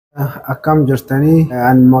Akkam jirtanii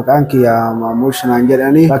an maqaan kiyya Mamush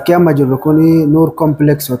jedhani bakki amma jirru kuni Nur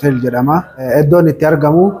Complex Hotel jedhama. Iddoon itti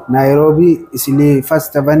argamu Nairobi Eastleigh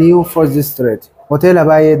First Avenue 4th Street. Hoteela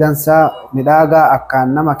baay'ee dansaa midhaagaa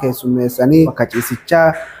akkaan nama keessummeessanii bakka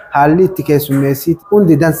ciisichaa haalli itti keessummeessit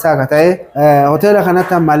hundi dansaa ka ta'e hoteela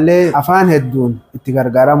kanatti ammallee afaan hedduun itti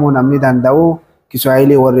gargaaramuu namni danda'u.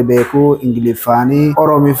 Kiswahili warri beeku, Ingiliffani,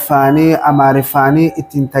 Oromifani, Amaarifani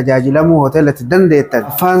ittiin tajaajilamuu hoteelatti dandeettan.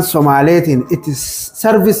 Afaan Somaaleetiin itti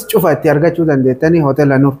service cufa itti argachuu dandeettanii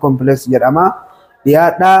hoteela Nur Complex jedhama.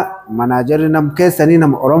 Dhiyaadhaa manaajarri nam keessanii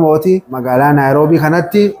nama Oromooti magaalaa Nairobi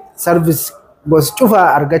kanatti service gos cufa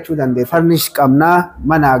argachuu dandeettan. Furnish qabnaa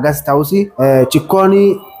mana guest house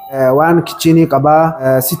chikkooni waan kitchenii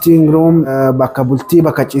qaba sitting room bakka bultii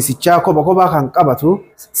bakka ciisichaa kophaa kan qabatu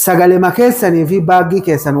sagalema keessanii fi baagii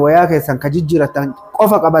keessan wayaa keessan ka jijjiiratan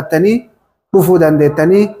qofa qabattanii dhufuu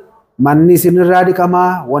dandeettanii manni isinirraa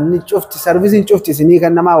dhiqama wanni cufti servisiin cufti isinii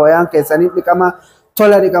kennamaa wayaan keessanii dhiqama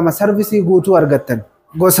tola dhiqama servisii guutuu argattan.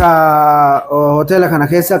 Gosa hoteela kana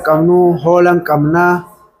keessa qabnu hoolan qabnaa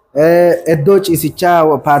iddoo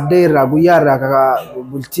ciisichaa paaddee irraa guyyaa irraa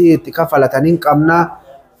bultii itti kafalatanii qabnaa.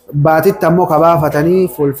 Baatitti ammoo kabaafatanii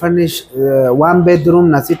full furnish 1 bedroom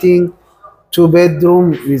na sitting 2 bedroom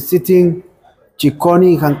with sitting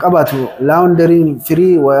chikkooni kan qabatu laundry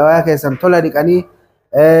free wayaa keessan tola dhiqanii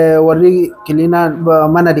warri cleaner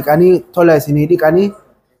mana dhiqanii tola isinii dhiqanii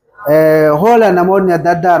hoola namoonni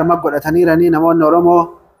adda addaa arma godhataniiranii namoonni Oromoo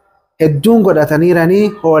hedduun godhataniiranii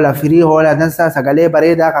hoola free hoola dansaa sagalee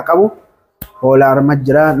bareedaa ka qabu hoola arma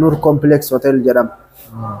jira Nur Complex Hotel jedhama.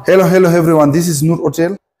 Hello everyone, this is Nur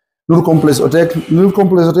Hotel. Nur Complex Hotel. Nur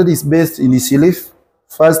Complex Hotel is based in Eastleigh,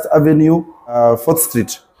 First Avenue, 4th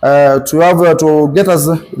Street. To get us,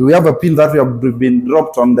 we have a pin that we have been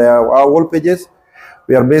dropped on our wall pages.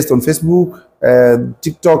 We are based on Facebook.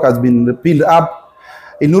 TikTok has been pinned up.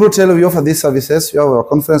 In Nur Hotel, we offer these services. We have a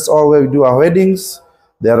conference hall where we do our weddings.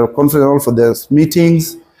 There are conference hall for the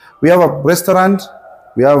meetings. We have a restaurant.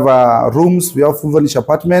 We have rooms. We have full furnished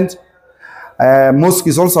apartment. Mosque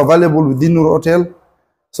is also available within Nur Hotel.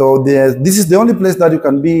 So this is the only place that you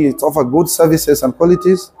can be. It's offer good services and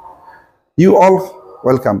qualities. You all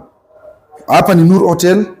welcome. Hapa ni Nur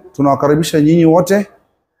Hotel, tunawakaribisha nyinyi wote.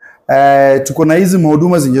 Tuko na hizi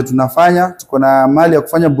huduma zenye tunafanya, tuko na mali ya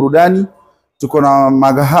kufanya burudani, tuko na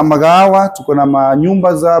magahawa, tuko na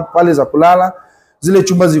manyumba za pale za kulala. Zile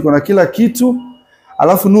chumba ziko na kila kitu.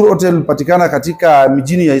 Alafu Nur Hotel hupatikana katika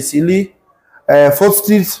mijini ya Eastleigh, 4th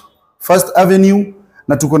Street, First Avenue.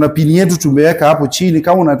 Na tuko na pin yetu tumeweka hapo chini,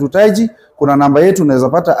 kama unatutaji kuna namba yetu unaweza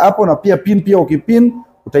pata hapo, na pia pin ukipin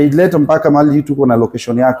utaileta mpaka mahali tuko na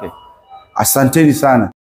location yake. Asanteni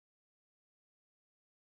sana.